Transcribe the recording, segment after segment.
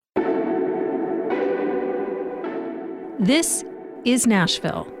This is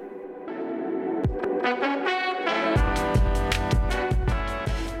Nashville.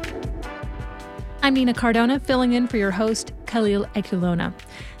 I'm Nina Cardona, filling in for your host, Khalil Ekulona.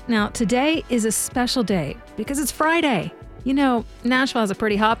 Now, today is a special day because it's Friday. You know, Nashville has a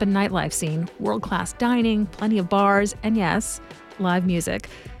pretty hoppin' nightlife scene, world-class dining, plenty of bars, and yes, live music.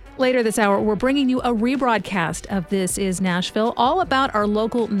 Later this hour, we're bringing you a rebroadcast of This is Nashville, all about our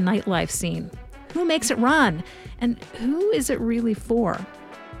local nightlife scene. Who makes it run? And who is it really for?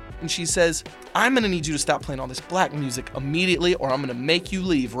 And she says, I'm going to need you to stop playing all this black music immediately or I'm going to make you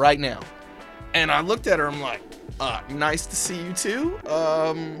leave right now. And I looked at her, I'm like, nice to see you too.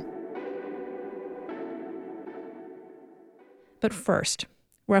 But first,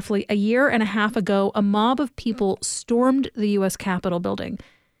 roughly a year and a half ago, a mob of people stormed the U.S. Capitol building.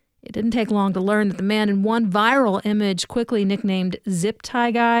 It didn't take long to learn that the man in one viral image, quickly nicknamed Zip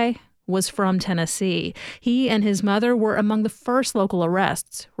Tie Guy, was from Tennessee. He and his mother were among the first local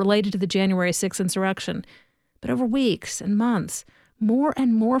arrests related to the January 6th insurrection. But over weeks and months, more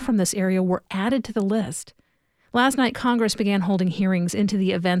and more from this area were added to the list. Last night, Congress began holding hearings into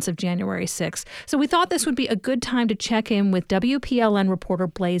the events of January 6th. So we thought this would be a good time to check in with WPLN reporter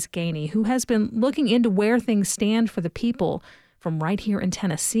Blaze Gainey, who has been looking into where things stand for the people from right here in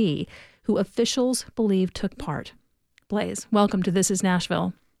Tennessee, who officials believe took part. Blaze, welcome to This is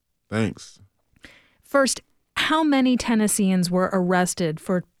Nashville. Thanks. First, how many Tennesseans were arrested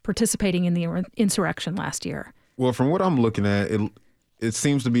for participating in the insurrection last year? Well, from what I'm looking at, it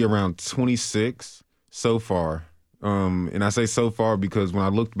seems to be around 26 so far. And I say so far because when I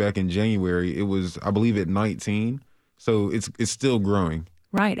looked back in January, it was, I believe, at 19. So it's still growing.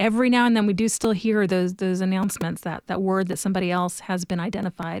 Right. Every now and then we do still hear those announcements, that word that somebody else has been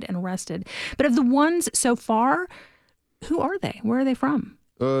identified and arrested. But of the ones so far, who are they? Where are they from?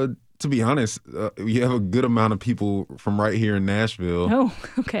 To be honest, you have a good amount of people from right here in Nashville. Oh,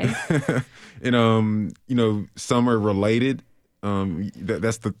 okay. And, some are related.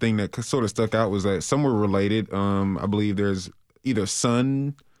 That's the thing that sort of stuck out was that some were related. I believe there's either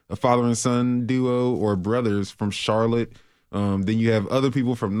a father and son duo, or brothers from Charlotte. Then you have other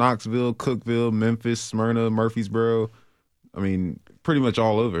people from Knoxville, Cookeville, Memphis, Smyrna, Murfreesboro. I mean, pretty much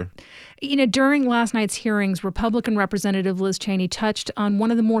all over. You know, during last night's hearings, Republican Representative Liz Cheney touched on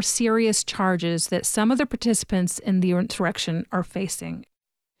one of the more serious charges that some of the participants in the insurrection are facing.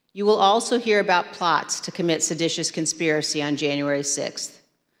 You will also hear about plots to commit seditious conspiracy on January 6th,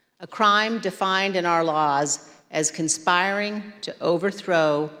 a crime defined in our laws as conspiring to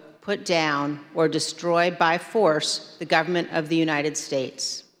overthrow, put down, or destroy by force the government of the United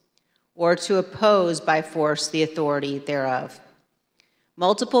States, or to oppose by force the authority thereof.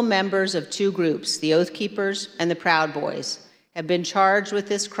 Multiple members of two groups, the Oath Keepers and the Proud Boys, have been charged with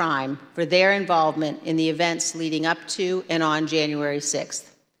this crime for their involvement in the events leading up to and on January 6th.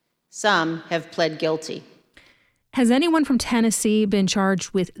 Some have pled guilty. Has anyone from Tennessee been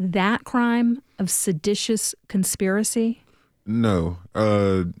charged with that crime of seditious conspiracy? No,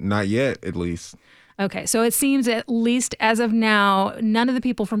 not yet, at least. Okay, so it seems at least as of now, none of the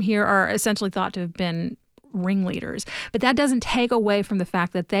people from here are essentially thought to have been ringleaders. But that doesn't take away from the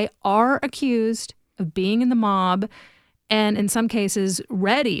fact that they are accused of being in the mob and in some cases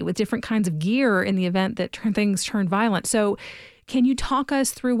ready with different kinds of gear in the event that things turn violent. So can you talk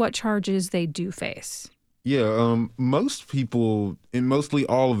us through what charges they do face? Yeah, most people, and mostly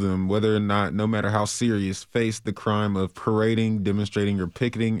all of them, whether or not, no matter how serious, face the crime of parading, demonstrating, or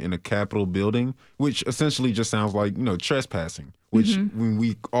picketing in a Capitol building, which essentially just sounds like, trespassing, which when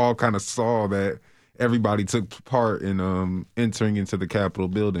we all kind of saw that everybody took part in entering into the Capitol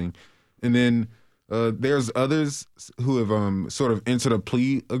building. And then there's others who have sort of entered a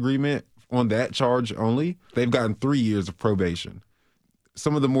plea agreement on that charge only. They've gotten 3 years of probation.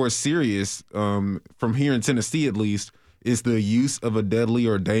 Some of the more serious, from here in Tennessee at least, is the use of a deadly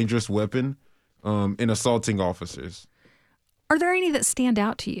or dangerous weapon in assaulting officers. Are there any that stand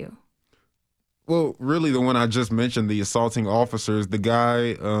out to you? Well, really the one I just mentioned, the assaulting officers, the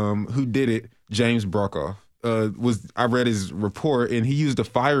guy who did it, James Brokaw, I read his report, and he used a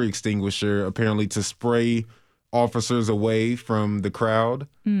fire extinguisher apparently to spray officers away from the crowd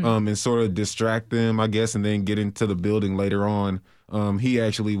and sort of distract them, I guess, and then get into the building later on. He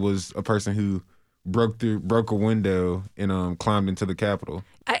actually was a person who broke a window and climbed into the Capitol.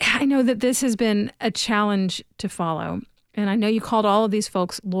 I know that this has been a challenge to follow, and I know you called all of these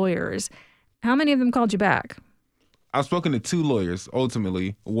folks lawyers. How many of them called you back? I've spoken to two lawyers,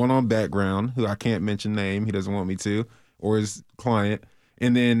 ultimately, one on background, who I can't mention name, he doesn't want me to, or his client,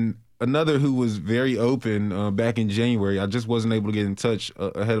 and then another who was very open back in January. I just wasn't able to get in touch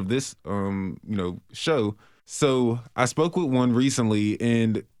ahead of this show, So I spoke with one recently,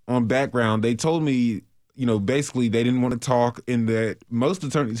 and on background, they told me, basically they didn't want to talk, and that most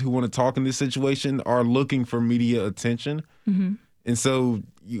attorneys who want to talk in this situation are looking for media attention. Mm-hmm. And so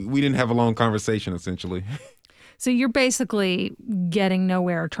we didn't have a long conversation, essentially. So you're basically getting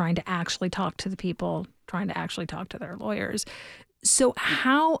nowhere trying to actually talk to the people, trying to actually talk to their lawyers. So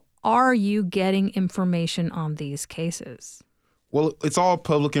how are you getting information on these cases? Well, it's all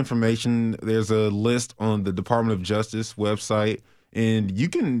public information. There's a list on the Department of Justice website, and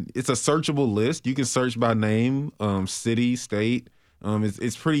it's a searchable list. You can search by name, city, state.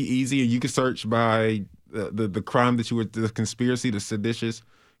 It's pretty easy. And you can search by the crime the conspiracy, the seditious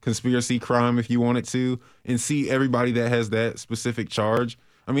conspiracy crime, if you wanted to, and see everybody that has that specific charge.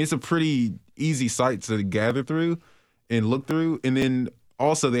 I mean, it's a pretty easy site to gather through and look through. And then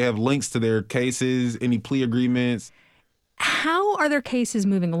also they have links to their cases, any plea agreements. How are their cases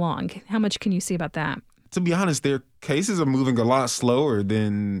moving along? How much can you see about that? To be honest, their cases are moving a lot slower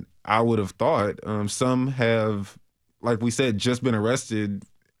than I would have thought. Some have, like we said, just been arrested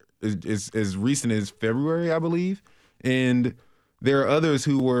as recent as February, I believe. And there are others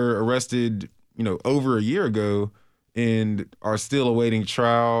who were arrested, over a year ago and are still awaiting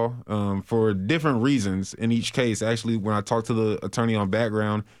trial for different reasons in each case. Actually, when I talked to the attorney on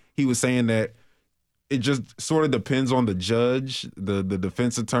background, he was saying that it just sort of depends on the judge, the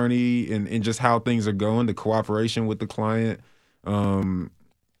defense attorney, and just how things are going, the cooperation with the client, about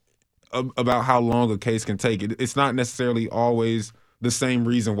how long a case can take. It's not necessarily always the same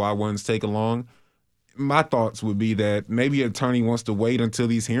reason why one's taking long. My thoughts would be that maybe an attorney wants to wait until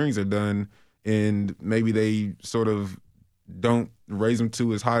these hearings are done, and maybe they sort of don't raise them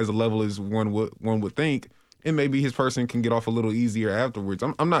to as high as a level as one would think, and maybe his person can get off a little easier afterwards.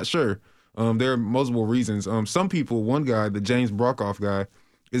 I'm not sure. There are multiple reasons. Some people, one guy, the James Brokoff guy,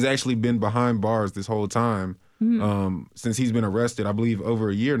 has actually been behind bars this whole time since he's been arrested, I believe, over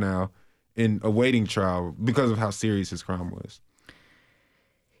a year now, in awaiting trial because of how serious his crime was.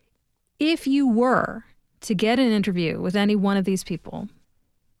 If you were to get an interview with any one of these people,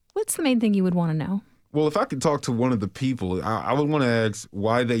 what's the main thing you would want to know? Well, if I could talk to one of the people, I would want to ask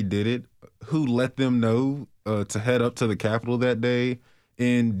why they did it, who let them know to head up to the Capitol that day,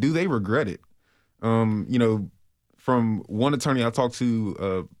 and do they regret it? From one attorney I talked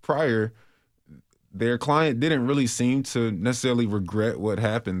to prior, their client didn't really seem to necessarily regret what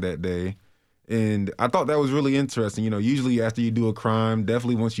happened that day. And I thought that was really interesting. Usually after you do a crime,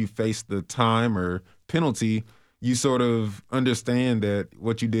 definitely once you face the time or penalty, you sort of understand that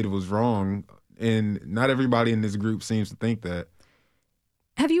what you did was wrong. And not everybody in this group seems to think that.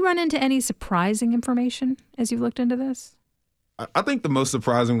 Have you run into any surprising information as you've looked into this? I think the most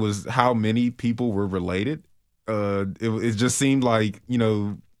surprising was how many people were related. It just seemed like,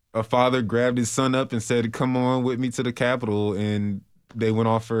 a father grabbed his son up and said, "Come on with me to the Capitol." And they went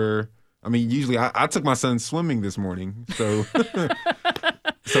off for... I mean, usually I took my son swimming this morning, so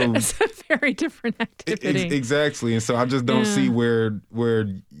it's a very different activity. Exactly, and so I just don't see where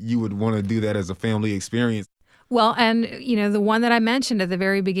you would want to do that as a family experience. Well, and the one that I mentioned at the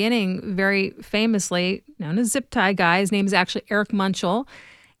very beginning, very famously known as Zip Tie Guy, his name is actually Eric Munchel.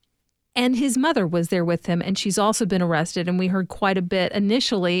 And his mother was there with him, and she's also been arrested. And we heard quite a bit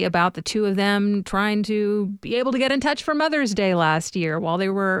initially about the two of them trying to be able to get in touch for Mother's Day last year while they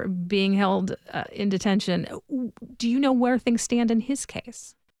were being held in detention. Do you know where things stand in his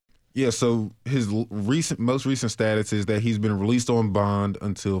case? Yeah, so his most recent status is that he's been released on bond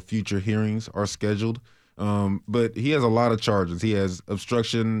until future hearings are scheduled. But he has a lot of charges. He has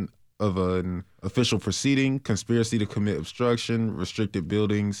obstruction of an official proceeding, conspiracy to commit obstruction, restricted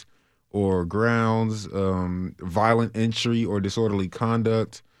buildings or grounds, violent entry or disorderly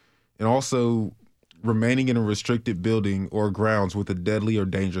conduct, and also remaining in a restricted building or grounds with a deadly or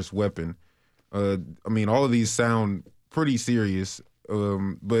dangerous weapon. All of these sound pretty serious,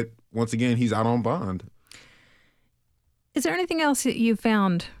 but once again, he's out on bond. Is there anything else that you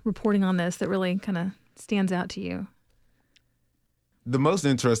found reporting on this that really kind of stands out to you? The most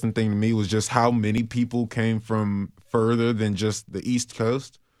interesting thing to me was just how many people came from further than just the East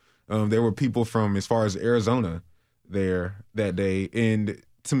Coast. There were people from as far as Arizona there that day. And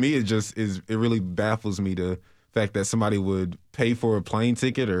to me, it really baffles me the fact that somebody would pay for a plane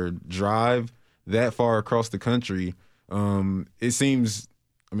ticket or drive that far across the country. It seems,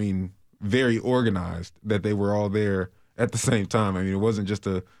 very organized that they were all there at the same time. It wasn't just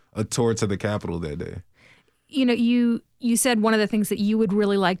a tour to the Capitol that day. You said one of the things that you would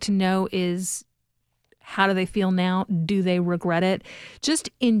really like to know is, how do they feel now? Do they regret it? Just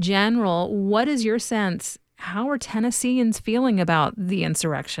in general, what is your sense? How are Tennesseans feeling about the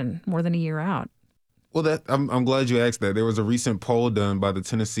insurrection more than a year out? Well, I'm glad you asked that. There was a recent poll done by the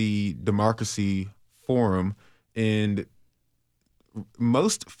Tennessee Democracy Forum, and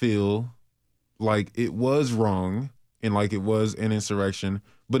most feel like it was wrong and like it was an insurrection,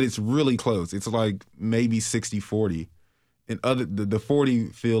 but it's really close. It's like maybe 60-40. And the 40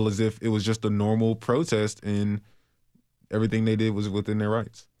 feel as if it was just a normal protest and everything they did was within their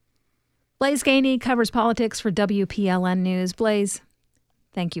rights. Blaise Gainey covers politics for WPLN News. Blaise,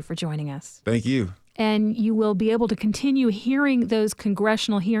 thank you for joining us. Thank you. And you will be able to continue hearing those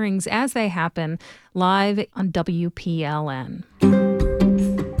congressional hearings as they happen live on WPLN.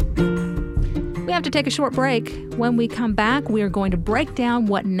 We have to take a short break. When we come back, we are going to break down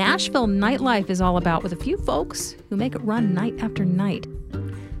what Nashville nightlife is all about with a few folks who make it run night after night.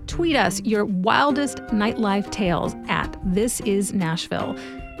 Tweet us your wildest nightlife tales at This Is Nashville.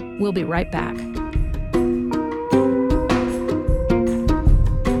 We'll be right back.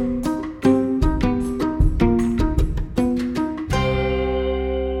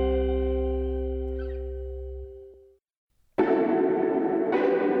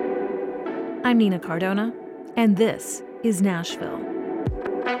 I'm Nina Cardona, and this is Nashville.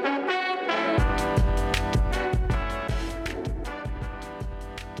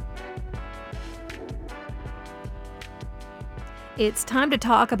 It's time to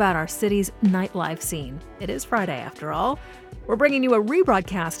talk about our city's nightlife scene. It is Friday, after all. We're bringing you a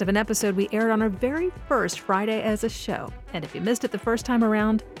rebroadcast of an episode we aired on our very first Friday as a show. And if you missed it the first time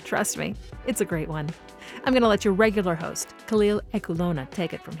around, trust me, it's a great one. I'm going to let your regular host, Khalil Ekulona,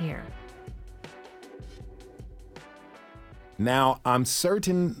 take it from here. Now, I'm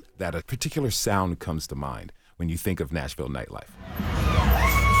certain that a particular sound comes to mind when you think of Nashville nightlife.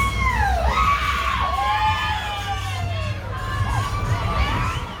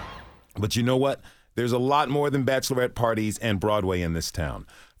 But you know what? There's a lot more than bachelorette parties and Broadway in this town.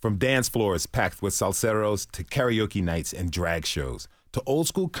 From dance floors packed with salseros to karaoke nights and drag shows to old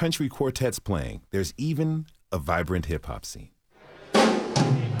school country quartets playing, there's even a vibrant hip hop scene.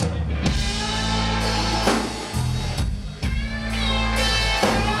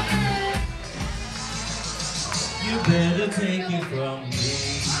 You better take it from me.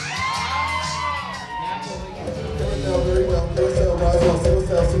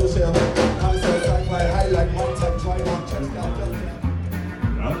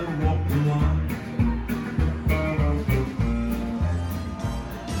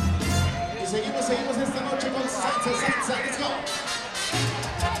 Seguimos esta noche con salsa. Let's go.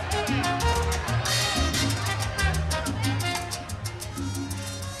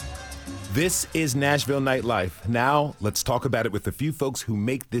 This is Nashville nightlife. Now, let's talk about it with a few folks who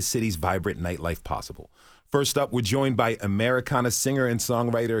make this city's vibrant nightlife possible. First up, we're joined by Americana singer and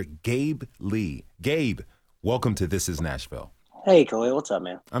songwriter Gabe Lee. Gabe, welcome to This Is Nashville. Hey, Khalil, what's up,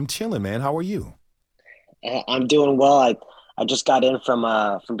 man? I'm chilling, man. How are you? I'm doing well. I just got in from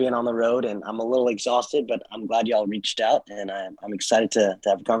being on the road, and I'm a little exhausted, but I'm glad y'all reached out, and I'm excited to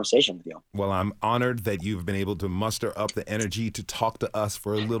have a conversation with you. Well, I'm honored that you've been able to muster up the energy to talk to us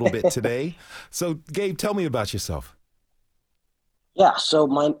for a little bit today. So, Gabe, tell me about yourself. Yeah, so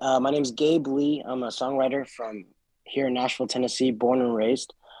my name's Gabe Lee. I'm a songwriter from here in Nashville, Tennessee, born and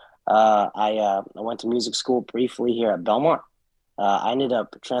raised. I went to music school briefly here at Belmont. I ended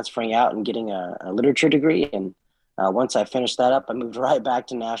up transferring out and getting a literature degree, and once I finished that up, I moved right back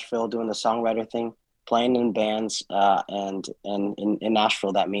to Nashville doing the songwriter thing, playing in bands, and in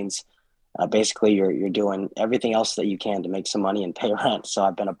Nashville, that means basically you're doing everything else that you can to make some money and pay rent. So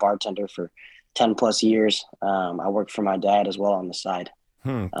I've been a bartender for 10 plus years. I worked for my dad as well on the side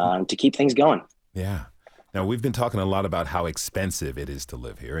to keep things going. Yeah. Now, we've been talking a lot about how expensive it is to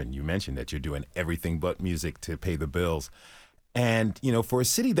live here, and you mentioned that you're doing everything but music to pay the bills. And, you know, for a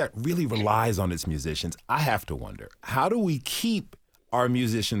city that really relies on its musicians, I have to wonder, how do we keep our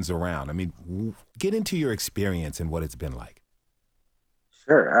musicians around? I mean, get into your experience and what it's been like.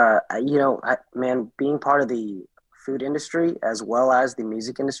 Sure. Being part of the food industry as well as the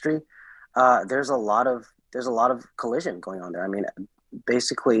music industry, there's a lot of collision going on there. I mean,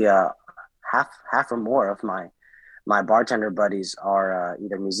 basically, half or more of my bartender buddies are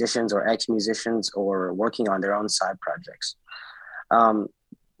either musicians or ex-musicians or working on their own side projects.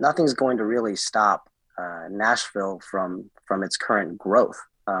 Nothing's going to really stop Nashville from its current growth.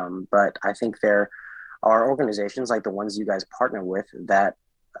 But I think there are organizations like the ones you guys partner with that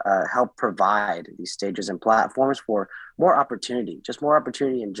help provide these stages and platforms for more opportunity, just more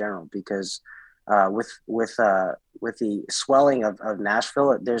opportunity in general, because with the swelling of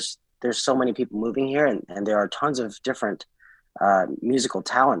Nashville, there's so many people moving here, and there are tons of different musical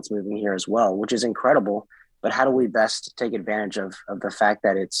talents moving here as well, which is incredible. but how do we best take advantage of the fact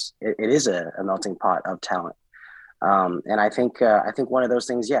that it is a melting pot of talent. And I think one of those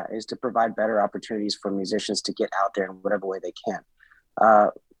things, is to provide better opportunities for musicians to get out there in whatever way they can.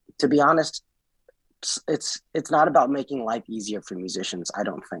 To be honest, it's not about making life easier for musicians, I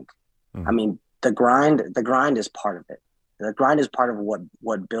don't think. Mm-hmm. I mean, the grind is part of it. The grind is part of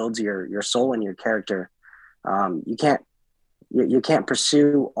what builds your soul and your character. You can't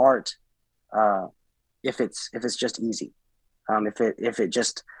pursue art if it's just easy. If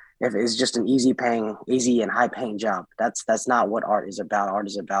it's just an easy and high paying job. That's not what art is about. Art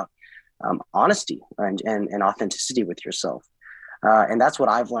is about honesty and authenticity with yourself. And that's what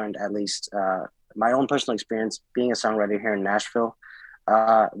I've learned, at least my own personal experience being a songwriter here in Nashville,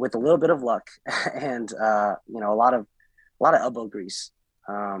 with a little bit of luck and a lot of elbow grease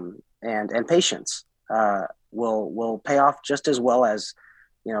and patience will pay off just as well as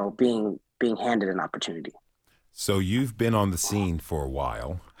being handed an opportunity. So you've been on the scene for a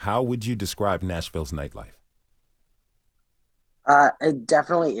while. How would you describe Nashville's nightlife? It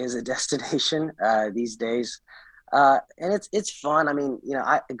definitely is a destination these days. And it's fun. I mean,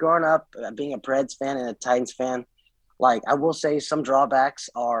 growing up being a Preds fan and a Titans fan, like, I will say some drawbacks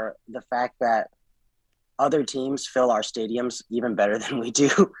are the fact that other teams fill our stadiums even better than we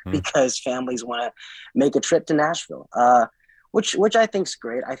do because families want to make a trip to Nashville, which I think is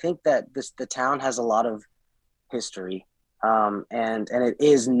great. I think that the town has a lot of history, and it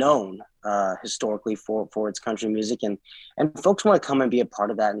is known historically for its country music, and folks want to come and be a part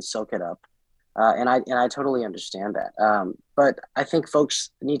of that and soak it up. And I totally understand that. But I think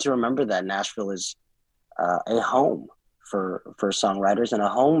folks need to remember that Nashville is a home for songwriters and a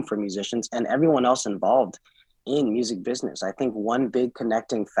home for musicians and everyone else involved in music business. I think one big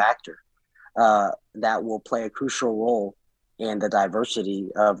connecting factor that will play a crucial role in the diversity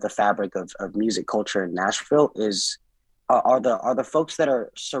of the fabric of music culture in Nashville are the folks that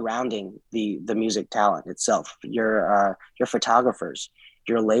are surrounding the music talent itself. Your photographers,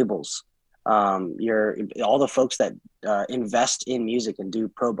 your labels, all the folks that invest in music and do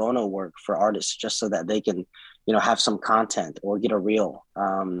pro bono work for artists just so that they can have some content or get a reel,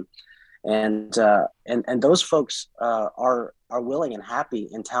 and those folks are willing and happy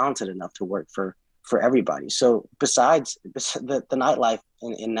and talented enough to work for everybody. So besides the nightlife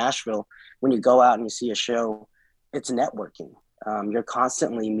in Nashville, when you go out and you see a show, it's networking. You're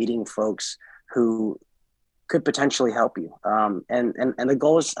constantly meeting folks who could potentially help you. And the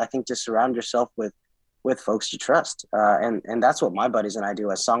goal is, I think, to surround yourself with folks you trust. And that's what my buddies and I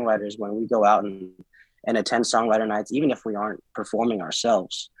do as songwriters when we go out and attend songwriter nights. Even if we aren't performing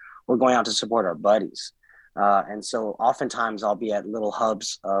ourselves, we're going out to support our buddies. And so oftentimes I'll be at little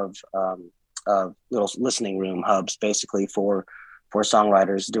hubs of little listening room hubs, basically for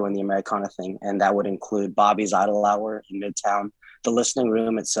songwriters doing the Americana thing. And that would include Bobby's Idol Hour in Midtown. The listening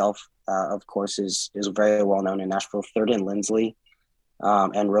room itself, of course, is very well known in Nashville. Third and Lindsley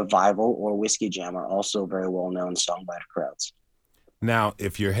and Revival or Whiskey Jam are also very well known songwriter crowds. Now,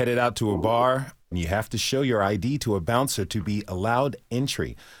 if you're headed out to a bar, you have to show your ID to a bouncer to be allowed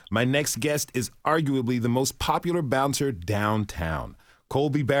entry. My next guest is arguably the most popular bouncer downtown.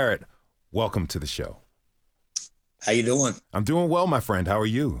 Colby Barrett, welcome to the show. How you doing? I'm doing well, my friend. How are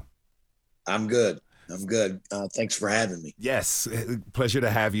you? I'm good. Thanks for having me. Yes, pleasure to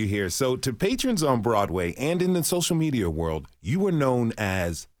have you here. So to patrons on Broadway and in the social media world, you were known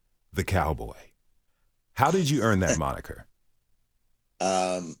as the Cowboy. How did you earn that moniker?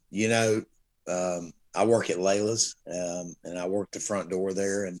 I work at Layla's, and I work the front door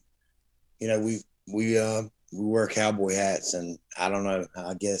there, and we wear cowboy hats, and I don't know,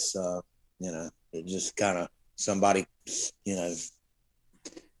 I guess it just kind of somebody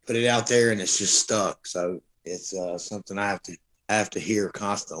put it out there and it's just stuck. So it's something I have to hear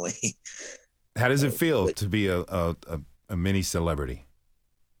constantly. How does it feel to be a mini celebrity?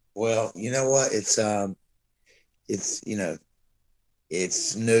 Well, you know what? It's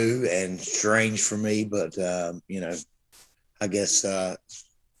new and strange for me, but I guess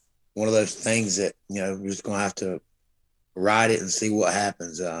one of those things that we're just gonna have to ride it and see what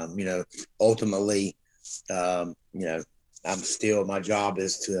happens. Ultimately, I'm still, my job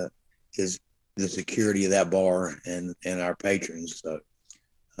is the security of that bar and our patrons. So,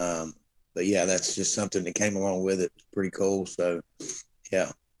 but yeah, that's just something that came along with it. It's pretty cool. So,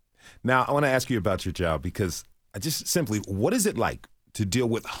 yeah. Now I want to ask you about your job, because what is it like to deal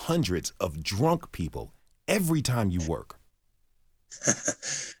with hundreds of drunk people every time you work?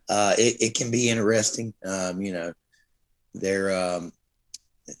 It can be interesting. There's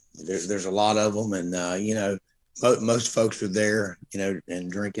a lot of them, and most folks are there,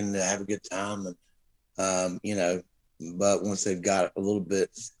 and drinking to have a good time, You know, but once they've got a little bit,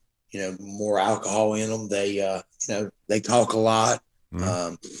 more alcohol in them, they talk a lot.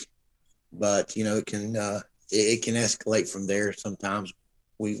 Mhm. But it can escalate from there. Sometimes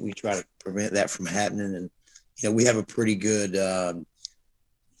we try to prevent that from happening, and we have a pretty good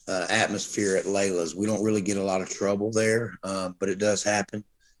atmosphere at Layla's. We don't really get a lot of trouble there, but it does happen.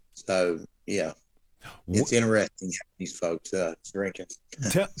 So yeah, it's interesting having these folks drinking.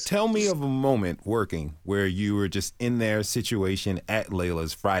 Tell me of a moment working where you were just in their situation at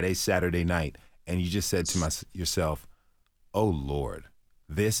Layla's Friday, Saturday night, and you just said to yourself, "Oh Lord,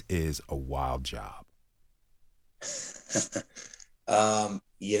 this is a wild job."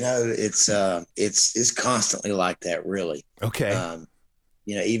 It's constantly like that, really. Okay.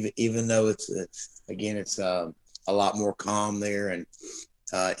 Even though it's a lot more calm there, and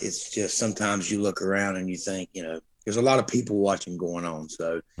it's just sometimes you look around and you think, there's a lot of people watching going on,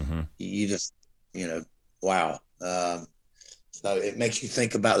 so you just, wow. So it makes you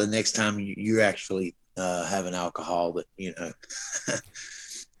think about the next time you actually have an alcohol that you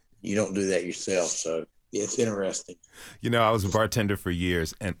don't do that yourself. So yeah, it's interesting. I was a bartender for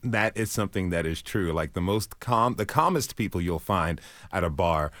years, and that is something that is true. Like the calmest people you'll find at a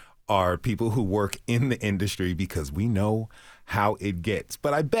bar are people who work in the industry, because we know how it gets.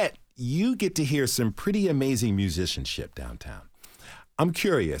 But I bet you get to hear some pretty amazing musicianship downtown. I'm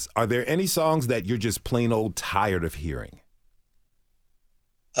curious, are there any songs that you're just plain old tired of hearing?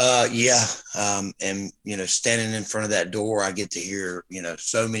 Yeah. And standing in front of that door, I get to hear,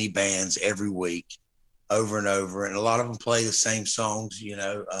 so many bands every week over and over. And a lot of them play the same songs,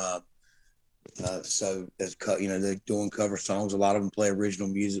 so as they're doing cover songs. A lot of them play original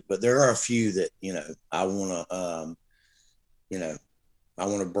music, but there are a few that, I want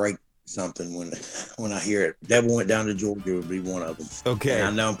to break something when I hear it. Devil Went Down to Georgia would be one of them. Okay. And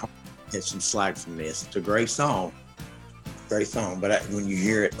I know I'm probably get some slack from this. It's a great song, but when you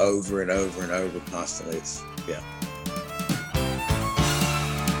hear it over and over and over constantly, it's yeah.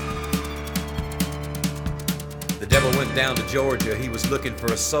 The devil went down to Georgia. He was looking for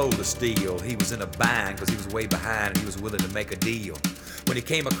a soul to steal. He was in a bind because he was way behind and he was willing to make a deal. When he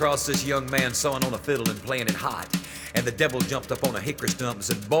came across this young man sawing on a fiddle and playing it hot, and the devil jumped up on a hickory stump and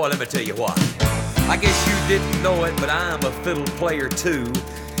said, "Boy, let me tell you what. I guess you didn't know it, but I'm a fiddle player too.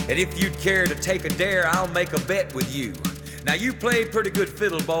 And if you'd care to take a dare, I'll make a bet with you. Now you play pretty good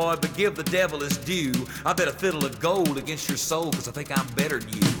fiddle, boy, but give the devil his due. I bet a fiddle of gold against your soul, because I think I'm better than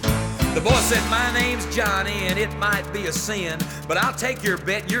you." The boy said, "My name's Johnny, and it might be a sin, but I'll take your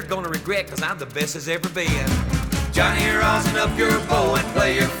bet and you're gonna regret, because I'm the best as ever been. Johnny, rosin up your bow and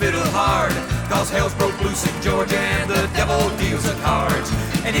play your fiddle hard, cause hell's broke loose in Georgia and the devil deals the cards.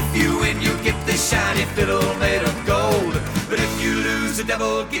 And if you win, you get this shiny fiddle made of gold, but if you lose, the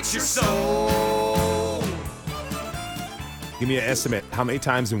devil gets your soul." Give me an estimate. How many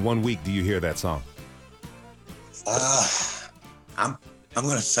times in 1 week do you hear that song? I'm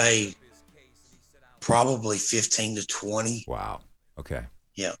going to say probably 15 to 20. Wow. Okay.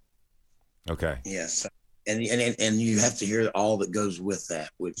 Yeah. Okay. Yes. And you have to hear all that goes with that,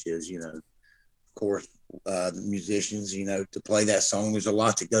 which is, of course, the musicians, to play that song, there's a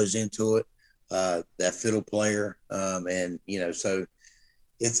lot that goes into it. That fiddle player. And, so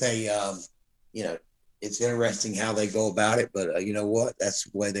it's it's interesting how they go about it, but you know what? That's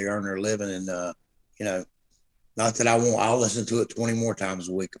the way they earn their living. And, not that I'll listen to it 20 more times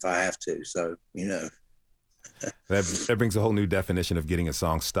a week if I have to. So, That brings a whole new definition of getting a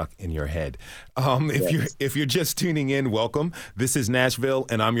song stuck in your head. If you're just tuning in, welcome. This is Nashville,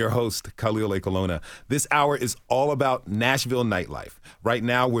 and I'm your host, Khalil A. Colonna. This hour is all about Nashville nightlife. Right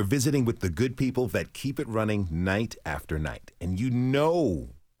now, we're visiting with the good people that keep it running night after night. And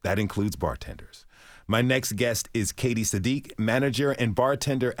that includes bartenders. My next guest is Katie Sadiq, manager and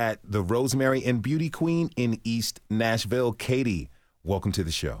bartender at the Rosemary and Beauty Queen in East Nashville. Katie, welcome to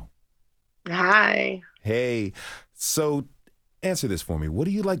the show. Hi. Hey, so answer this for me. What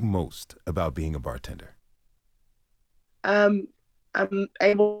do you like most about being a bartender? I'm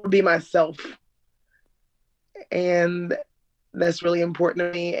able to be myself, and that's really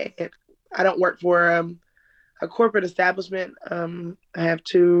important to me. I don't work for a corporate establishment. I have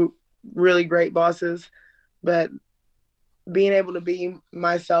two really great bosses, but being able to be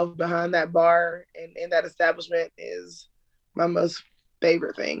myself behind that bar and in that establishment is my most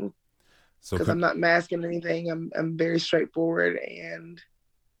favorite thing. Because I'm not masking anything. I'm very straightforward, and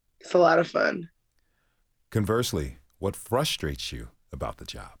it's a lot of fun. Conversely, what frustrates you about the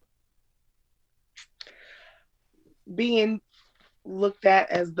job? Being looked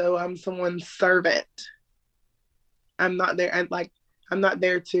at as though I'm someone's servant. I'm not there. I'm not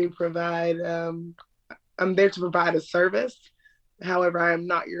there to provide a I'm there to provide a service. However, I am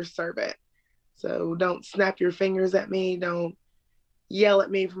not your servant. So don't snap your fingers at me. Don't yell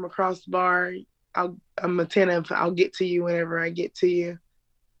at me from across the bar. I'm attentive. I'll get to you whenever I get to you.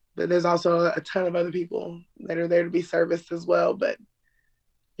 But there's also a ton of other people that are there to be serviced as well. But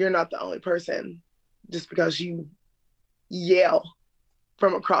you're not the only person just because you yell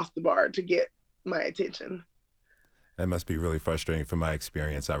from across the bar to get my attention. That must be really frustrating from my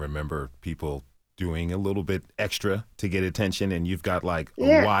experience. I remember people doing a little bit extra to get attention, and you've got like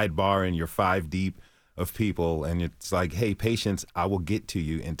a wide bar and you're 5 deep of people, and it's like, hey, patience, I will get to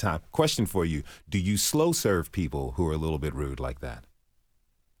you in time. Question for you. Do you slow serve people who are a little bit rude like that?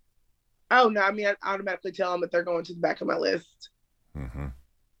 Oh, no. I mean, I automatically tell them that they're going to the back of my list. Mm-hmm.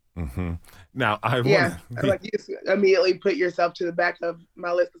 Mm-hmm. Now, like you just immediately put yourself to the back of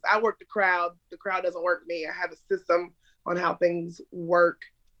my list. I work the crowd. The crowd doesn't work me. I have a system on how things work.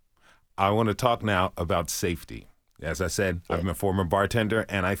 I want to talk now about safety. As I said, I'm a former bartender,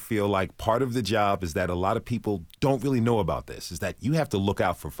 and I feel like part of the job is that a lot of people don't really know about this, is that you have to look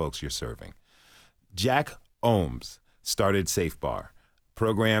out for folks you're serving. Jack Ohms started Safe Bar, a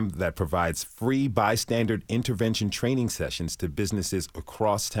program that provides free bystander intervention training sessions to businesses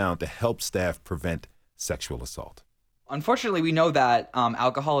across town to help staff prevent sexual assault. Unfortunately, we know that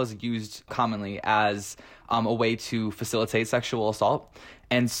alcohol is used commonly as a way to facilitate sexual assault.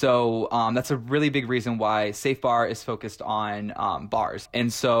 And so that's a really big reason why Safe Bar is focused on bars.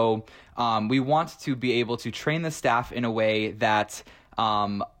 And so we want to be able to train the staff in a way that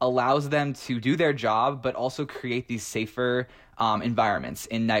allows them to do their job, but also create these safer environments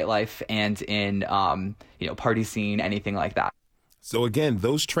in nightlife and in party scene, anything like that. So again,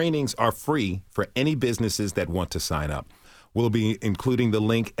 those trainings are free for any businesses that want to sign up. We'll be including the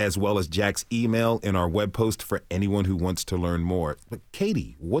link as well as Jack's email in our web post for anyone who wants to learn more. But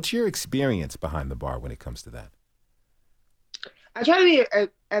Katie, what's your experience behind the bar when it comes to that? I try to be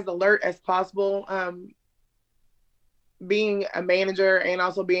as alert as possible. Being a manager and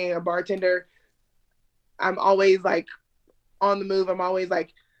also being a bartender, I'm always like on the move. I'm always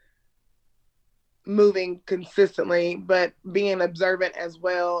like moving consistently, but being observant as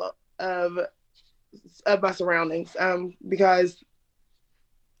well of my surroundings, because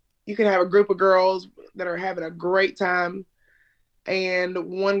you can have a group of girls that are having a great time, and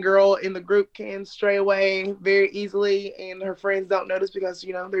one girl in the group can stray away very easily, and her friends don't notice because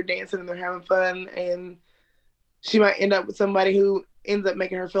they're dancing and they're having fun, and she might end up with somebody who ends up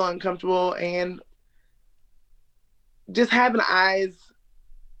making her feel uncomfortable. And just having eyes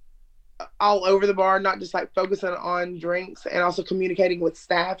all over the bar, not just like focusing on drinks, and also communicating with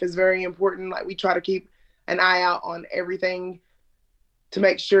staff is very important. Like, we try to keep an eye out on everything to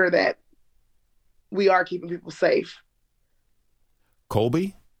make sure that we are keeping people safe.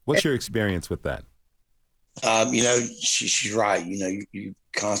 Colby, what's your experience with that? She's right. You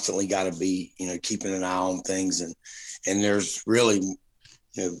constantly got to be, keeping an eye on things, and there's really,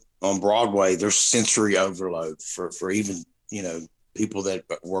 on Broadway, there's sensory overload for even, people that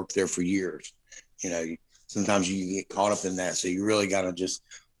work there for years. Sometimes you get caught up in that. So you really got to just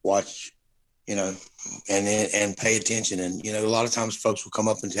watch, and pay attention. And, a lot of times folks will come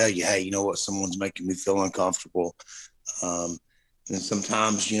up and tell you, hey, you know what, someone's making me feel uncomfortable. And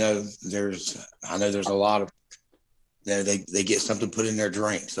sometimes, there's a lot of, they get something put in their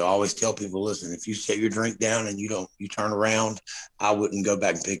drink. So I always tell people, listen, if you set your drink down and you turn around, I wouldn't go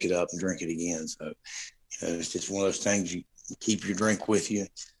back and pick it up and drink it again. So, it's just one of those things. You keep your drink with you.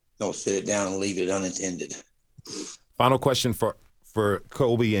 Don't sit it down and leave it unattended. Final question for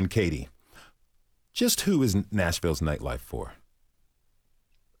Colby and Katie. Just who is Nashville's nightlife for?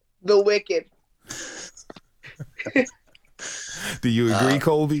 The wicked. Do you agree,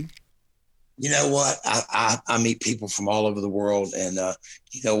 Colby? You know what? I meet people from all over the world, and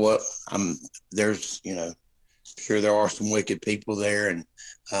you know what? Sure there are some wicked people there, and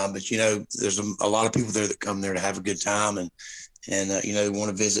but there's a lot of people there that come there to have a good time, and they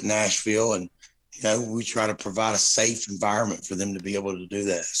want to visit Nashville, and we try to provide a safe environment for them to be able to do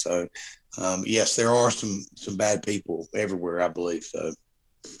that. So yes, there are some bad people everywhere, I believe. So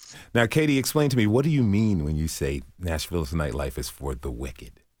now, Katie, explain to me, what do you mean when you say Nashville's nightlife is for the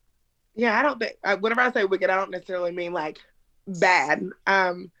wicked? Yeah, I don't think, whenever I say wicked, I don't necessarily mean like bad.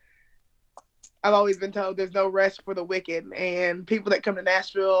 I've always been told there's no rest for the wicked, and people that come to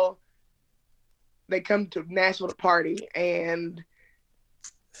Nashville, they come to Nashville to party. And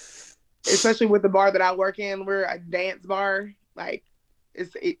especially with the bar that I work in, we're a dance bar. Like,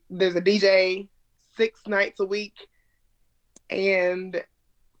 there's a DJ 6 nights a week, and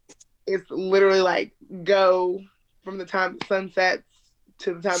it's literally like go from the time the sun sets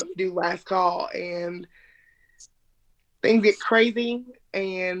to the time that we do last call. And things get crazy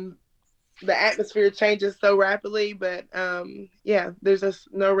and the atmosphere changes so rapidly. But yeah, there's just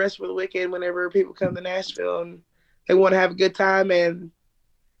no rest for the wicked whenever people come to Nashville and they want to have a good time. And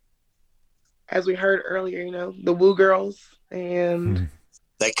as we heard earlier, the Woo Girls and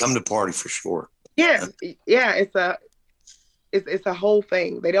they come to party for sure. Yeah, it's a whole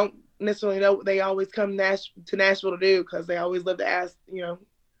thing. They don't necessarily know what they always come to Nashville to do, because they always love to ask, the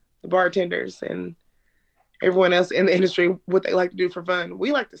bartenders and everyone else in the industry what they like to do for fun.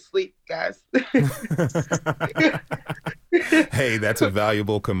 We like to sleep, guys. Hey, that's a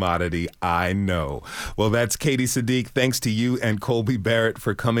valuable commodity, I know. Well, that's Katie Sadiq. Thanks to you and Colby Barrett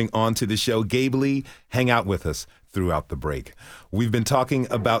for coming on to the show. Gabe Lee, hang out with us throughout the break. We've been talking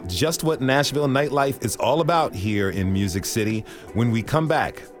about just what Nashville nightlife is all about here in Music City. When we come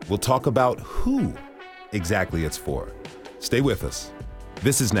back, we'll talk about who exactly it's for. Stay with us.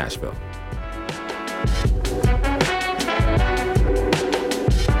 This is Nashville.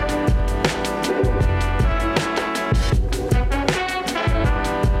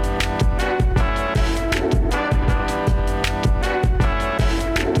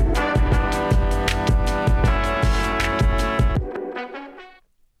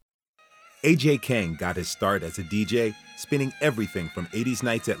 AJ Kang got his start as a DJ, spinning everything from 80s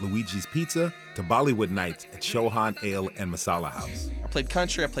nights at Luigi's Pizza to Bollywood nights at Chauhan Ale and Masala House. I played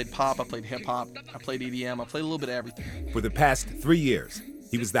country, I played pop, I played hip-hop, I played EDM, I played a little bit of everything. For the past 3 years,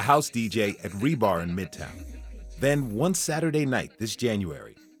 he was the house DJ at Rebar in Midtown. Then one Saturday night this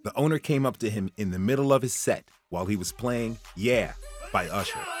January, the owner came up to him in the middle of his set while he was playing Yeah by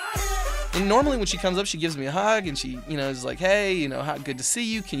Usher. And normally when she comes up, she gives me a hug and she, is like, hey, how good to see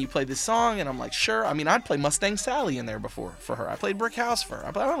you. Can you play this song? And I'm like, sure. I mean, I'd play Mustang Sally in there before for her. I played Brick House for her.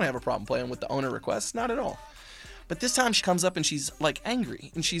 I don't have a problem playing with the owner requests, not at all. But this time she comes up and she's like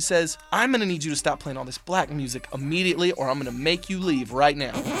angry. And she says, I'm going to need you to stop playing all this black music immediately or I'm going to make you leave right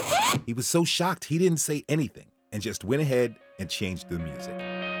now. He was so shocked he didn't say anything and just went ahead and changed the music.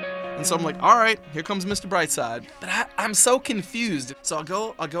 And so I'm like, all right, here comes Mr. Brightside. But I'm so confused. So I'll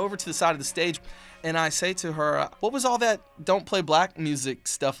go over to the side of the stage and I say to her, what was all that don't play black music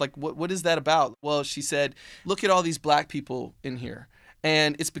stuff? Like, what is that about? Well, she said, look at all these black people in here.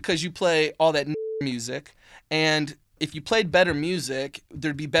 And it's because you play all that music. And if you played better music,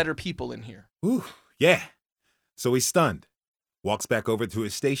 there'd be better people in here. Ooh, yeah. So he's stunned. Walks back over to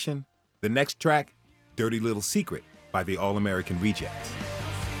his station. The next track, Dirty Little Secret by the All-American Rejects.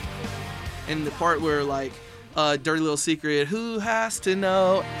 And the part where, like, Dirty Little Secret, who has to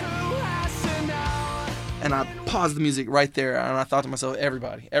know? And I paused the music right there, and I thought to myself,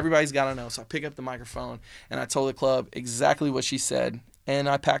 everybody's got to know. So I pick up the microphone, and I told the club exactly what she said. And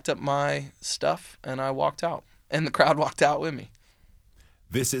I packed up my stuff, and I walked out. And the crowd walked out with me.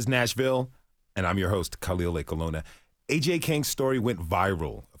 This is Nashville, and I'm your host, Khalil Ekolona. AJ Kang's story went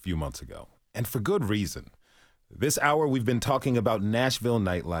viral a few months ago, and for good reason. This hour, we've been talking about Nashville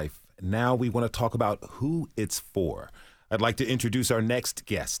nightlife. Now we want to talk about who it's for. I'd like to introduce our next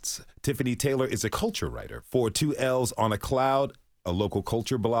guests. Tiffany Taylor is a culture writer for 2Ls on a Cloud, a local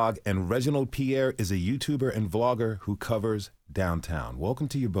culture blog, and Reginald Pierre is a YouTuber and vlogger who covers downtown. Welcome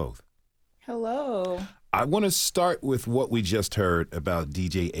to you both. Hello. I want to start with what we just heard about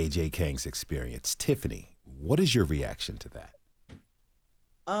DJ AJ Kang's experience. Tiffany, what is your reaction to that?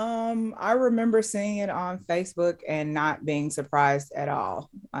 I remember seeing it on Facebook and not being surprised at all.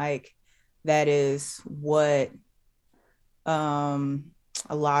 Like, that is what a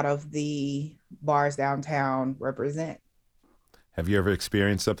lot of the bars downtown represent. Have you ever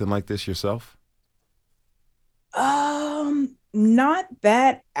experienced something like this yourself? Not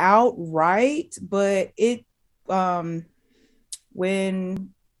that outright, but it when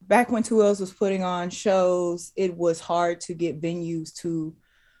 2Ls was putting on shows, it was hard to get venues to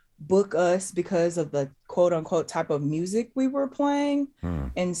book us because of the quote unquote type of music we were playing.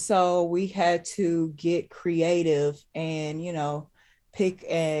 And so we had to get creative and, pick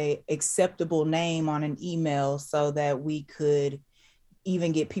a acceptable name on an email so that we could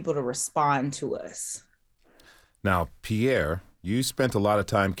even get people to respond to us. Now, Pierre, you spent a lot of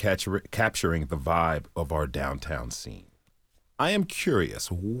time capturing the vibe of our downtown scene. I am curious,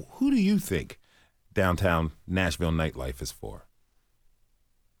 who do you think downtown Nashville nightlife is for?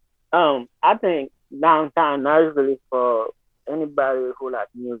 I think downtown Nashville is for anybody who likes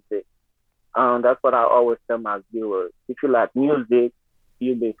music. That's what I always tell my viewers. If you like music,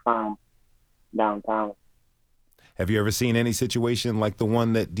 you'll be found downtown. Have you ever seen any situation like the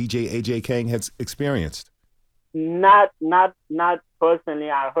one that DJ AJ Kang has experienced? Not personally.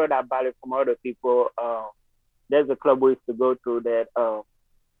 I heard about it from other people. There's a club we used to go to that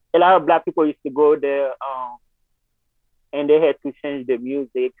a lot of black people used to go there. and they had to change the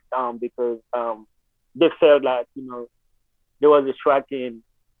music because they felt like they was distracting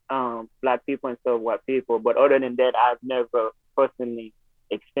black people instead of white people. But other than that, I've never personally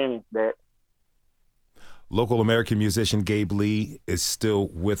experienced that. Local American musician Gabe Lee is still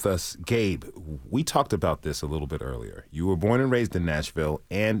with us. Gabe, we talked about this a little bit earlier. You were born and raised in Nashville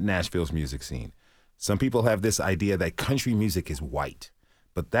and Nashville's music scene. Some people have this idea that country music is white,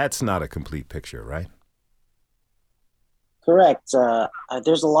 but that's not a complete picture, right? Correct.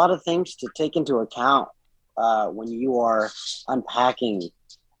 There's a lot of things to take into account when you are unpacking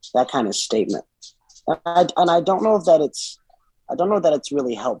that kind of statement, and I don't know that it's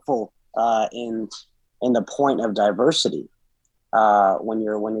really helpful in the point of diversity when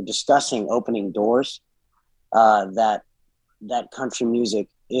you're discussing opening doors, that country music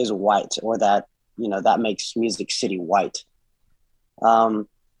is white, or that that makes Music City white. I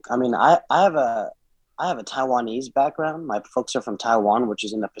mean, I have a Taiwanese background. My folks are from Taiwan, which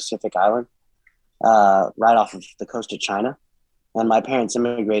is in the Pacific Island, right off of the coast of China. And my parents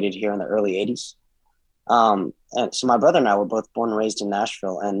immigrated here in the early 80s. And so my brother and I were both born and raised in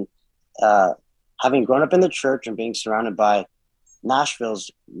Nashville. And having grown up in the church and being surrounded by Nashville's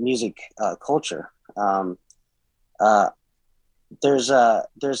music culture, there's I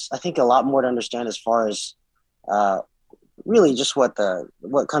think a lot more to understand as far as really just what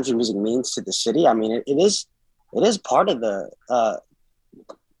country music means to the city. I mean, it is part of the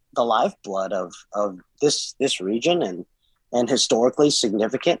lifeblood of this region, and historically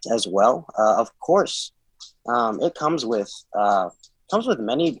significant as well. Of course, it comes with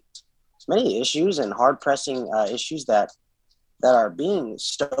many issues and hard pressing issues that are being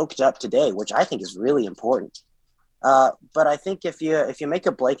stoked up today, which I think is really important. But I think if you make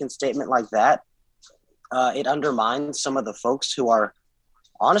a blanket statement like that, it undermines some of the folks who are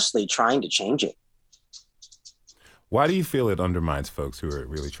honestly trying to change it. Why do you feel it undermines folks who are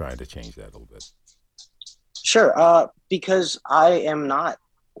really trying to change that a little bit? Sure, because I am not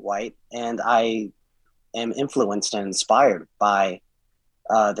white, and I am influenced and inspired by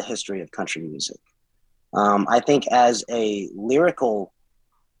the history of country music. I think as a lyrical,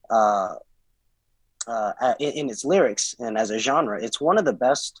 in its lyrics and as a genre, it's one of the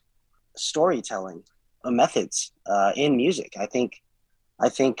best storytelling methods in music. I think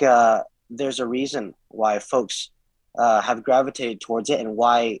there's a reason why folks have gravitated towards it, and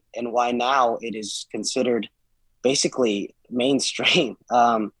why now it is considered basically mainstream.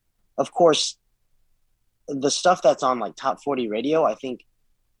 Of course, the stuff that's on like top 40 radio, I think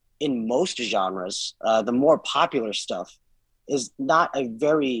in most genres, the more popular stuff is not a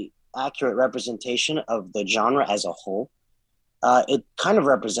very accurate representation of the genre as a whole. It kind of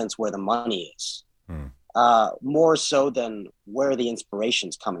represents where the money is, more so than where the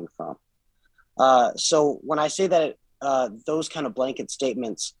inspiration's coming from. So when I say that those kind of blanket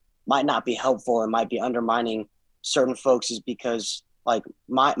statements might not be helpful and might be undermining certain folks, is because like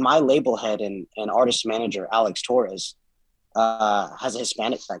my label head and artist manager, Alex Torres, has a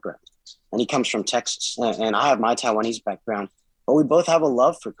Hispanic background, and he comes from Texas, and I have my Taiwanese background, but we both have a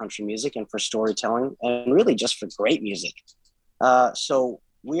love for country music and for storytelling, and really just for great music. So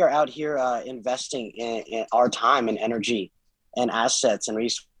we are out here investing in our time and energy and assets and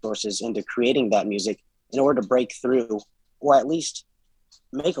resources into creating that music in order to break through, or at least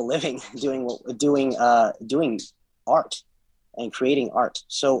make a living doing art and creating art.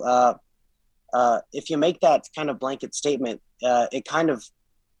 So if you make that kind of blanket statement, it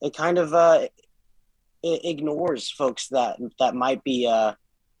ignores folks that might be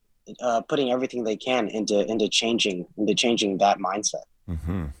putting everything they can into changing that mindset.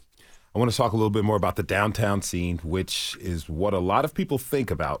 Mm-hmm. I want to talk a little bit more about the downtown scene, which is what a lot of people think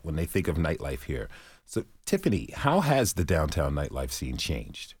about when they think of nightlife here. So, Tiffany, how has the downtown nightlife scene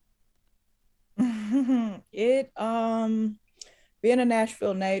changed? It being a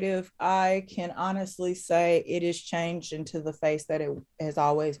Nashville native, I can honestly say it has changed into the face that it has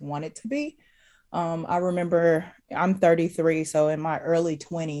always wanted to be. I remember, I'm 33, so in my early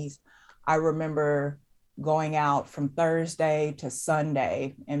 20s, I remember going out from Thursday to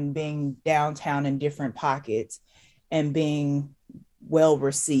Sunday and being downtown in different pockets and being well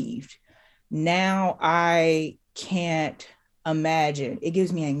received. Now I can't imagine. It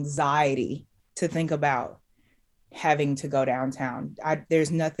gives me anxiety to think about having to go downtown. There's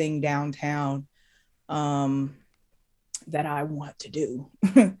nothing downtown that I want to do.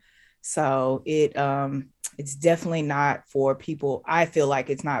 So it's definitely not for people. I feel like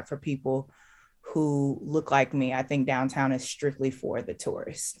it's not for people who look like me. I think downtown is strictly for the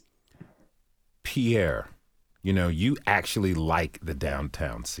tourists. Pierre, you actually like the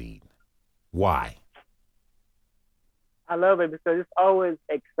downtown scene. Why? I love it because it's always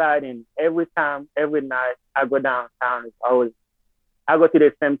exciting. Every time, every night I go downtown, I go to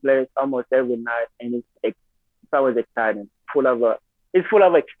the same place almost every night, and it's always exciting. It's full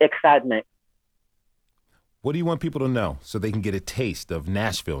of excitement. What do you want people to know so they can get a taste of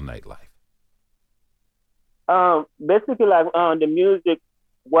Nashville nightlife? Basically, like the music,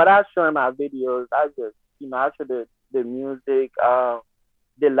 what I show in my videos, I show the music,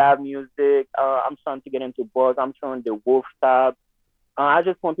 the live music. I'm trying to get into bars. I'm showing the wolf stop. I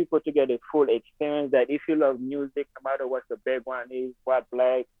just want people to get a full experience that if you love music, no matter what the background is, white,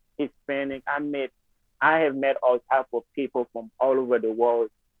 black, Hispanic, I have met all types of people from all over the world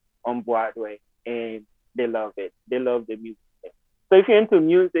on Broadway, and they love it. They love the music. So if you're into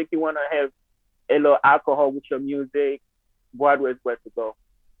music, you want to have a little alcohol with your music, Broadway is where to go.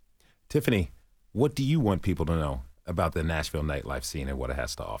 Tiffany, what do you want people to know about the Nashville nightlife scene and what it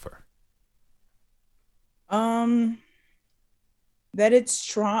has to offer? That it's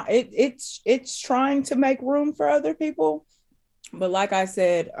trying to make room for other people. But like I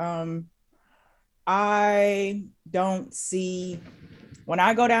said, I don't see, when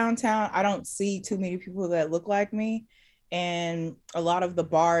I go downtown, I don't see too many people that look like me. And a lot of the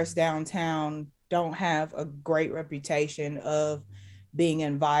bars downtown don't have a great reputation of being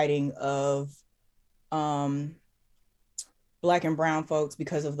inviting of Black and brown folks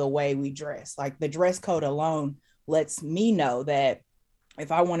because of the way we dress. Like the dress code alone lets me know that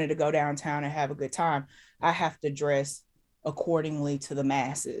if I wanted to go downtown and have a good time, I have to dress accordingly to the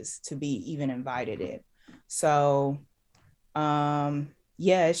masses to be even invited in. So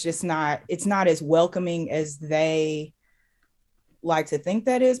it's not as welcoming as they like to think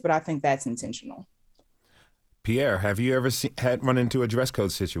that is, but I think that's intentional. Pierre, have you ever run into a dress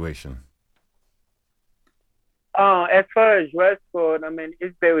code situation? As far as dress code, I mean,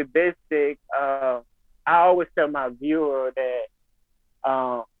 it's very basic. I always tell my viewer that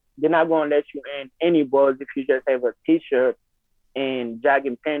they're not going to let you in any bars if you just have a t-shirt and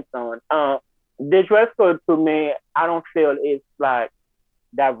jogging pants on. The dress code to me, I don't feel it's like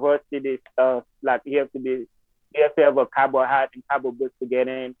diversity stuff. Like you have to have a cowboy hat and cowboy boots to get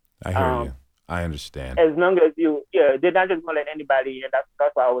in. I hear you. I understand. As long as they're not just going to let anybody in. That's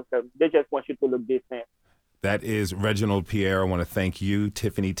what I always say. They just want you to look decent. That is Reginald Pierre. I want to thank you,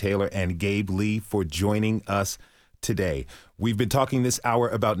 Tiffany Taylor, and Gabe Lee for joining us today. We've been talking this hour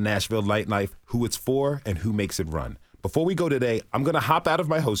about Nashville nightlife, who it's for, and who makes it run. Before we go today, I'm going to hop out of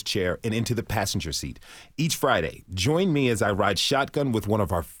my host chair and into the passenger seat. Each Friday, join me as I ride shotgun with one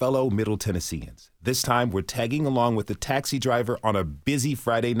of our fellow Middle Tennesseans. This time, we're tagging along with the taxi driver on a busy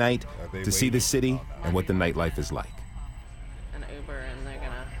Friday night to see the city and what the nightlife is like. An Uber, and they're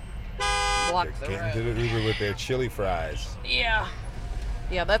going to block the road. Getting to the Uber with their chili fries. Yeah.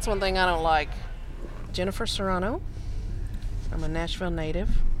 Yeah, that's one thing I don't like. Jennifer Serrano. I'm a Nashville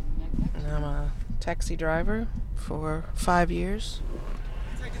native, and I'm a taxi driver for 5 years.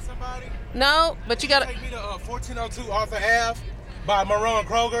 You taking somebody? No, but you got to take me to 1402 Arthur Ave by Marone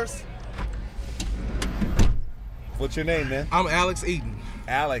Kroger's. What's your name, man? I'm Alex Eaton.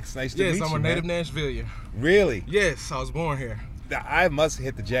 Alex, nice to meet you. Yes, I'm a native Nashvilleian. Really? Yes, I was born here. I must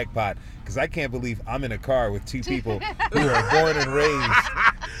hit the jackpot because I can't believe I'm in a car with two people who are born and raised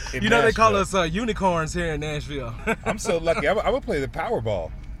in Nashville. They call us unicorns here in Nashville. I'm so lucky. I'm going to play the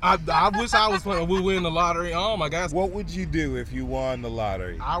Powerball. I wish I was playing. We win the lottery. Oh my gosh. What would you do if you won the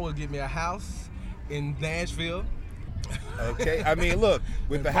lottery? I would get me a house in Nashville. Okay. I mean, look,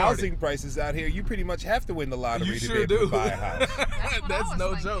 with the housing prices out here, you pretty much have to win the lottery to be able to buy a house. That's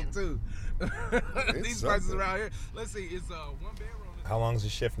no joke, too. These prices around here. Let's see. It's one bedroom. How long is a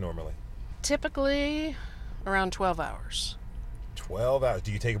shift normally? typically around 12 hours. 12 hours.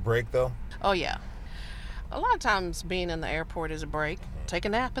 Do you take a break, though? Oh, yeah. A lot of times being in the airport is a break. Take a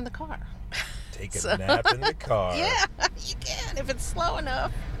nap in the car. Take a nap in the car. Yeah, you can if it's slow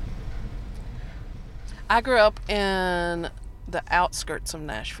enough. I grew up in the outskirts of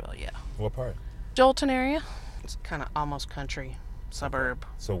Nashville, yeah. What part? Jolton area. It's kind of almost country, suburb.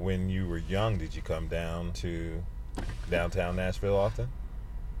 So when you were young, did you come down to downtown Nashville often?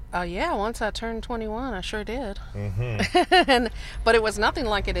 Yeah, once I turned 21, I sure did. Mm-hmm. But it was nothing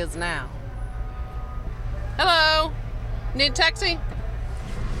like it is now. Hello? Need a taxi?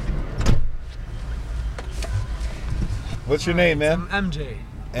 What's your name, man? I'm MJ.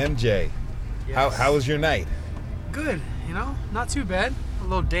 MJ. Yes. How was your night? Good, not too bad. A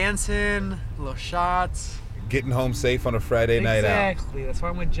little dancing, a little shots. Getting home safe on a Friday night out. Exactly, that's why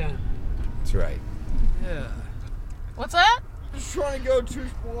I'm with Jen. That's right. Yeah. What's that? Just trying to go two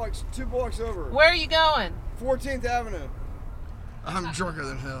blocks over. Where are you going? 14th Avenue. I'm drunker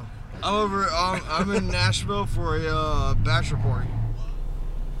than hell. I'm in Nashville for a bachelor party.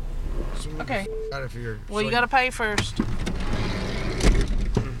 So Okay. Out of here. Well, you got to pay first.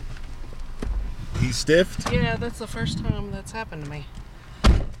 He's stiffed? Yeah, that's the first time that's happened to me.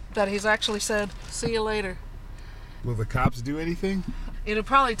 That he's actually said, "See you later." Will the cops do anything? It'll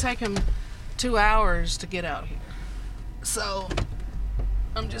probably take him 2 hours to get out here. So,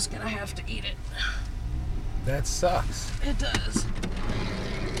 I'm just going to have to eat it. That sucks. It does.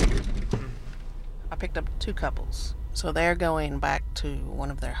 I picked up 2 couples. So they're going back to one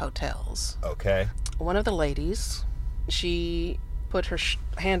of their hotels. Okay. One of the ladies, she put her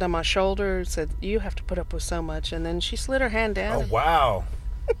hand on my shoulder, said, "You have to put up with so much," and then she slid her hand down. Oh, wow.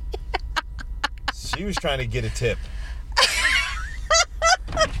 She was trying to get a tip.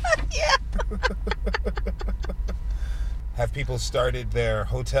 Yeah. Have people started their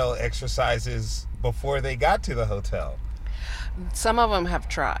hotel exercises before they got to the hotel? Some of them have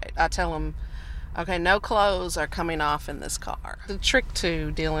tried. I tell them, okay, no clothes are coming off in this car. The trick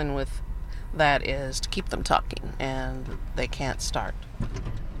to dealing with that is to keep them talking, and they can't start.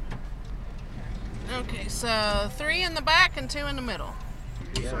 Okay, so 3 in the back and 2 in the middle.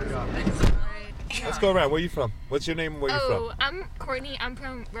 Let's go around. Where are you from? What's your name and where you from? Oh, I'm Courtney. I'm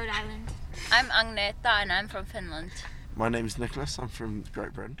from Rhode Island. I'm Agneta, and I'm from Finland. My name's Nicholas. I'm from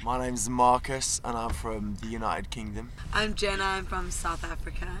Great Britain. My name's Marcus, and I'm from the United Kingdom. I'm Jenna. I'm from South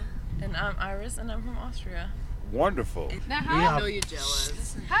Africa. And I'm Iris, and I'm from Austria. Wonderful. Now, how do you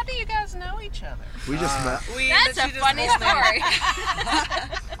jealous? How do you guys know each other? We just met. That's a funny story.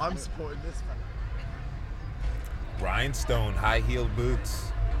 I'm supporting this fella. Rhinestone high-heeled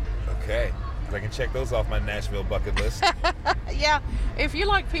boots. Okay. I can check those off my Nashville bucket list. Yeah, if you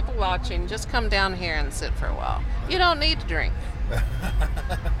like people watching, just come down here and sit for a while. You don't need to drink.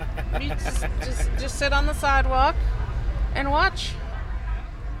 You just sit on the sidewalk and watch.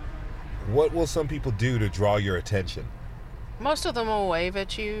 What will some people do to draw your attention? Most of them will wave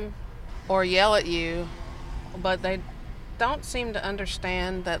at you or yell at you, but they don't seem to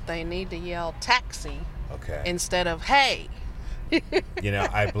understand that they need to yell taxi instead of hey. You know,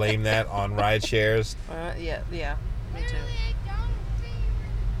 I blame that on ride shares. Yeah, me too.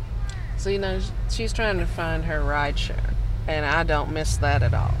 So, you know, she's trying to find her ride share, and I don't miss that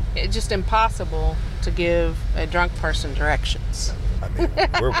at all. It's just impossible to give a drunk person directions. I mean,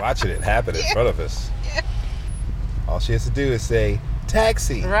 we're watching it happen in front of us. Yeah. All she has to do is say,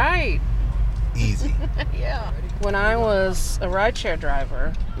 taxi. Right. Easy. Yeah. When I was a rideshare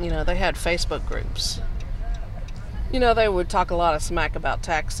driver, you know, they had Facebook groups. You know, they would talk a lot of smack about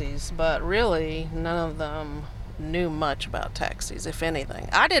taxis, but really none of them knew much about taxis, if anything.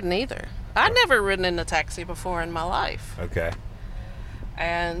 I didn't either. I'd never ridden in a taxi before in my life. Okay.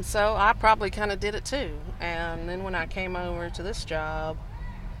 And so I probably kind of did it too. And then when I came over to this job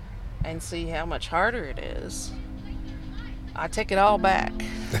and see how much harder it is, I take it all back.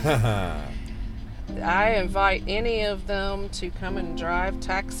 I invite any of them to come and drive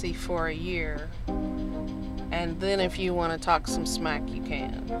taxi for a year. And then if you want to talk some smack, you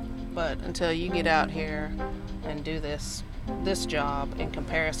can. But until you get out here and do this job in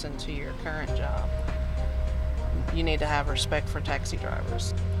comparison to your current job, you need to have respect for taxi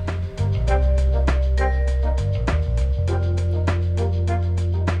drivers.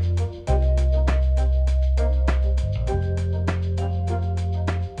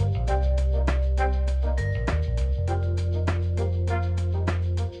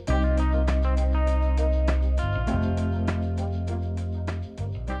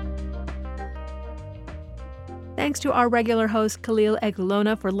 Thanks to our regular host, Khalil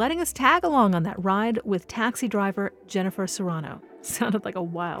Eglona, for letting us tag along on that ride with taxi driver Jennifer Serrano. Sounded like a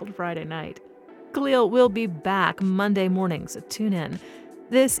wild Friday night. Khalil will be back Monday morning, so tune in.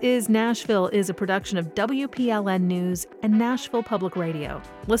 This is Nashville is a production of WPLN News and Nashville Public Radio.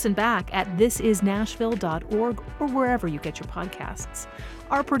 Listen back at thisisnashville.org or wherever you get your podcasts.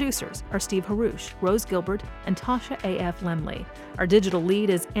 Our producers are Steve Harush, Rose Gilbert, and Tasha A.F. Lemley. Our digital lead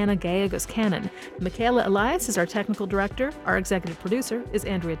is Anna Gallegos-Cannon. Michaela Elias is our technical director. Our executive producer is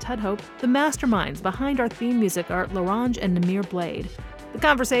Andrea Tudhope. The masterminds behind our theme music are Larange and Namir Blade. The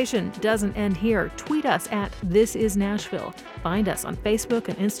conversation doesn't end here. Tweet us at This Is Nashville. Find us on Facebook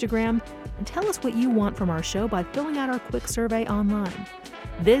and Instagram, and tell us what you want from our show by filling out our quick survey online.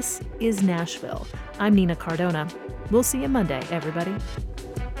 This is Nashville. I'm Nina Cardona. We'll see you Monday, everybody.